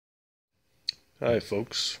Hi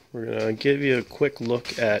folks, we're going to give you a quick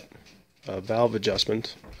look at a valve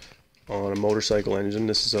adjustment on a motorcycle engine.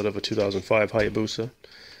 This is out of a 2005 Hayabusa.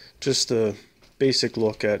 Just a basic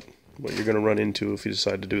look at what you're going to run into if you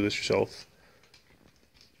decide to do this yourself.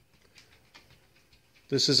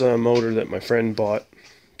 This is a motor that my friend bought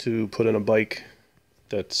to put in a bike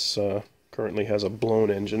that's currently has a blown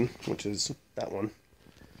engine, which is that one.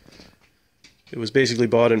 It was basically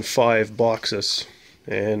bought in 5 boxes,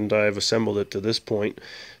 and I've assembled it to this point.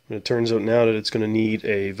 And it turns out now that it's going to need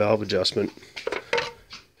a valve adjustment.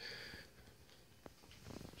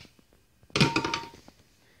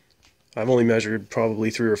 I've only measured probably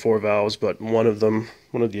 3 or 4 valves, but one of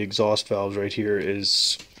the exhaust valves right here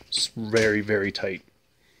is very, very tight.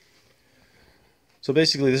 So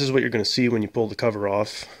basically this is what you're going to see when you pull the cover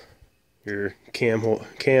off. Your cam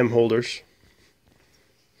holders,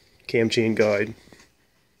 cam chain guide,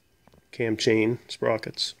 cam chain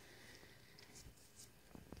sprockets.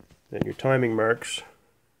 Then your timing marks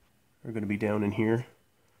are going to be down in here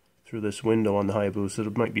through this window on the Hayabusa.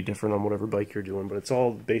 It might be different on whatever bike you're doing, but it's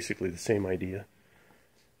all basically the same idea.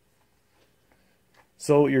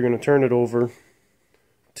 So you're going to turn it over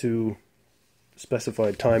to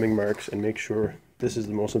specified timing marks and make sure this is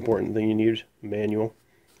the most important thing you need, manual,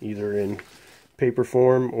 either in paper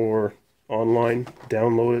form or online.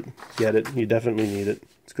 Download it, get it, you definitely need it,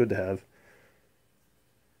 it's good to have.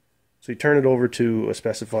 So you turn it over to a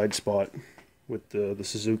specified spot with the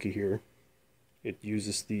Suzuki here. It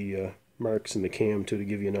uses the marks in the cam to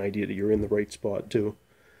give you an idea that you're in the right spot too.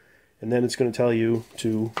 And then it's going to tell you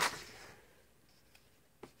to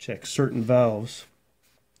check certain valves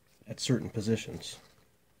at certain positions.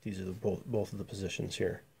 These are both of the positions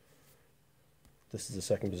here. This is the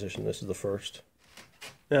second position, this is the first.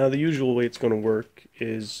 Now the usual way it's going to work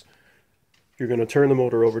is you're going to turn the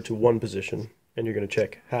motor over to one position and you're going to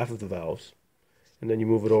check half of the valves, and then you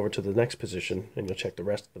move it over to the next position and you'll check the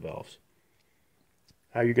rest of the valves.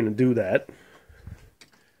 How you're going to do that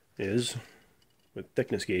is with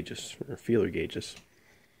thickness gauges or feeler gauges.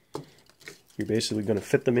 You're basically going to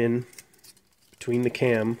fit them in between the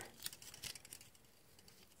cam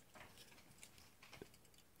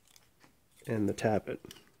and the tappet,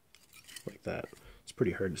 like that. It's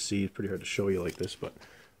pretty hard to see, it's pretty hard to show you like this, but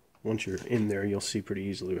once you're in there you'll see pretty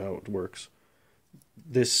easily how it works.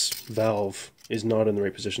 This valve is not in the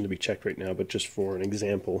right position to be checked right now, but just for an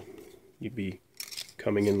example, you'd be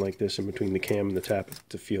coming in like this in between the cam and the tappet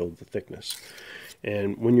to feel the thickness.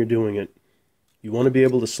 And when you're doing it, you want to be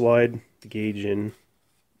able to slide the gauge in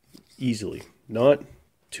easily, not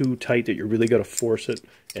too tight that you really got to force it,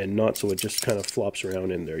 and not so it just kind of flops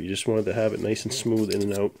around in there. You just wanted to have it nice and smooth in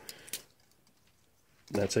and out.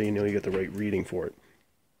 And that's how you know you get the right reading for it.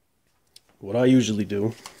 What I usually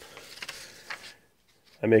do,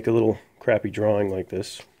 I make a little crappy drawing like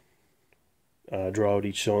this. Draw out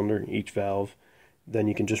each cylinder, each valve. Then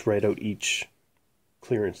you can just write out each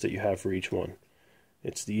clearance that you have for each one.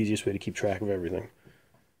 It's the easiest way to keep track of everything.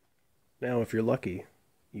 Now if you're lucky,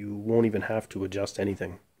 you won't even have to adjust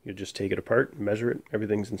anything. You just take it apart, measure it,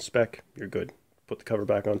 everything's in spec, you're good. Put the cover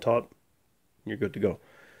back on top, you're good to go.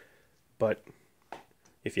 But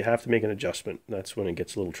if you have to make an adjustment, that's when it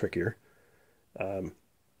gets a little trickier.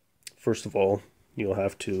 First of all, you'll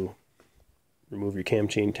have to remove your cam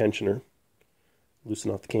chain tensioner,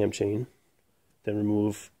 loosen off the cam chain, then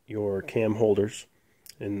remove your cam holders.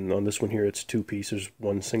 And on this one here it's 2 pieces,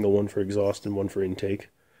 one single one for exhaust and one for intake.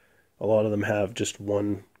 A lot of them have just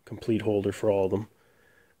one complete holder for all of them.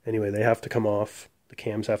 Anyway, they have to come off, the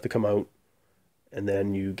cams have to come out, and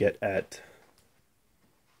then you get at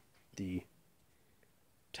the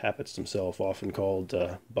tappets themselves, often called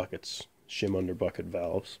buckets, shim under bucket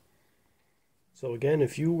valves. So again,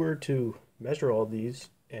 if you were to measure all these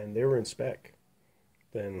and they were in spec,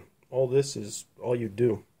 then all this is all you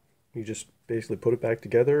do. You just basically put it back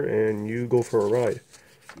together and you go for a ride.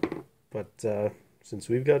 But since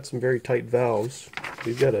we've got some very tight valves,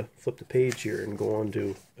 we've got to flip the page here and go on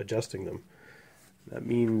to adjusting them. That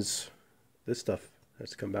means this stuff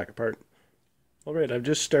has to come back apart. Alright, I've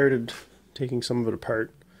just started taking some of it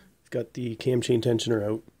apart. I've got the cam chain tensioner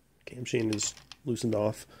out. Cam chain is loosened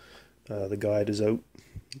off. The guide is out.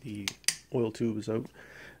 The oil tube is out.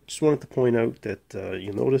 Just wanted to point out that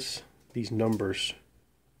you'll notice these numbers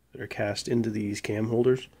that are cast into these cam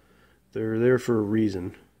holders. They're there for a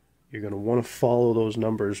reason. You're going to want to follow those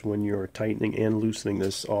numbers when you're tightening and loosening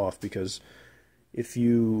this off, because if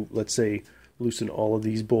you, let's say, loosen all of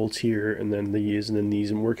these bolts here and then these and then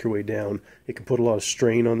these and work your way down, it can put a lot of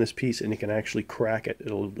strain on this piece and it can actually crack it.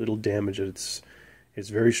 It'll damage it. It's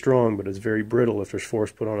very strong, but it's very brittle if there's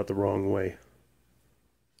force put on it the wrong way.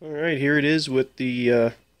 Alright, here it is with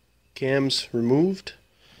the cams removed.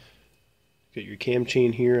 Got your cam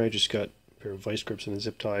chain here. I just got a pair of vice grips and a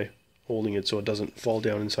zip tie holding it so it doesn't fall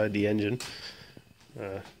down inside the engine.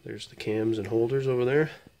 There's the cams and holders over there.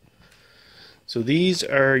 So these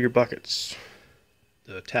are your buckets,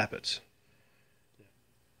 the tappets.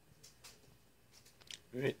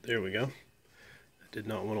 Alright, there we go. I did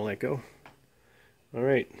not want to let go.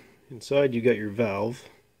 Alright, inside you got your valve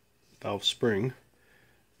spring.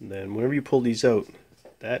 And then whenever you pull these out,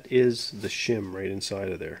 that is the shim right inside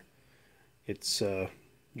of there. It's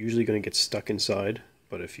usually going to get stuck inside,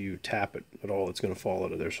 but if you tap it at all, it's going to fall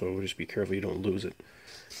out of there, so just be careful you don't lose it.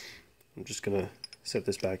 I'm just going to set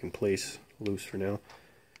this back in place loose for now.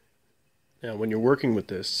 Now when you're working with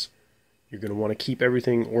this, you're going to want to keep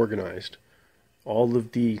everything organized. All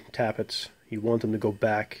of the tappets, you want them to go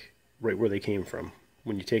back right where they came from.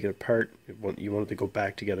 When you take it apart, you want it to go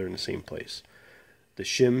back together in the same place. The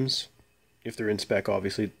shims, if they're in spec,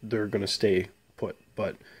 obviously they're going to stay put,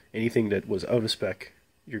 but anything that was out of spec,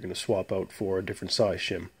 you're going to swap out for a different size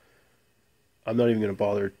shim. I'm not even going to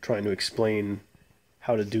bother trying to explain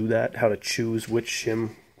how to do that, how to choose which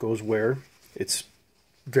shim goes where. It's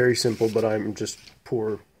very simple, but I'm just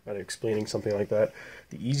poor at explaining something like that.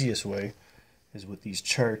 The easiest way is with these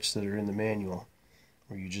charts that are in the manual,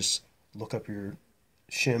 where you just look up your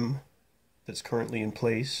shim that's currently in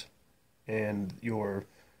place and your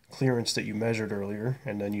clearance that you measured earlier,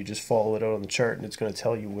 and then you just follow it out on the chart and it's going to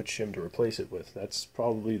tell you which shim to replace it with. That's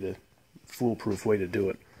probably the foolproof way to do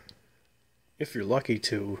it. If you're lucky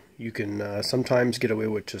to, you can sometimes get away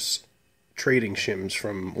with just trading shims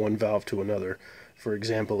from one valve to another. For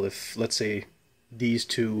example, if let's say these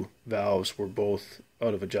two valves were both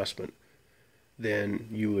out of adjustment, then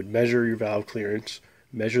you would measure your valve clearance,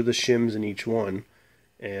 measure the shims in each one,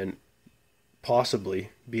 and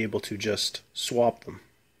possibly be able to just swap them.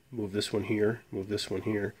 Move this one here, move this one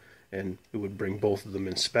here, and it would bring both of them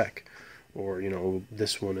in spec. Or, you know,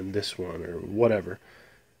 this one and this one, or whatever.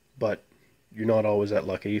 But you're not always that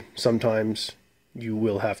lucky. Sometimes you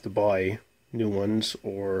will have to buy new ones,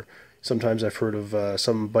 or sometimes I've heard of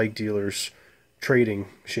some bike dealers trading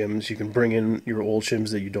shims. You can bring in your old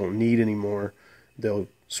shims that you don't need anymore. They'll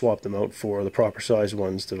swap them out for the proper size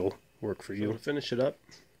ones that'll work for you. So to finish it up,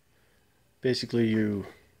 basically you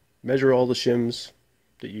measure all the shims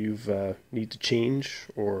that you need to change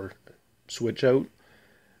or switch out.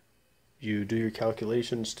 You do your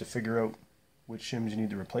calculations to figure out which shims you need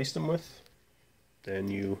to replace them with. Then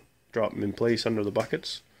you drop them in place under the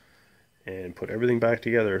buckets and put everything back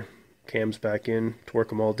together. Cams back in, torque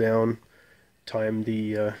them all down, time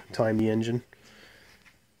the engine,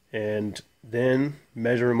 and then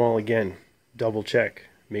measure them all again. Double check.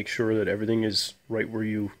 Make sure that everything is right where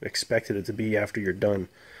you expected it to be after you're done.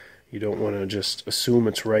 You don't want to just assume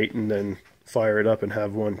it's right and then fire it up and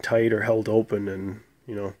have one tight or held open and,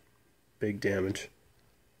 you know, big damage.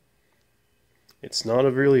 It's not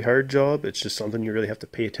a really hard job. It's just something you really have to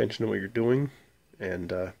pay attention to what you're doing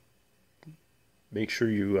and make sure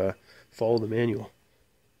you follow the manual.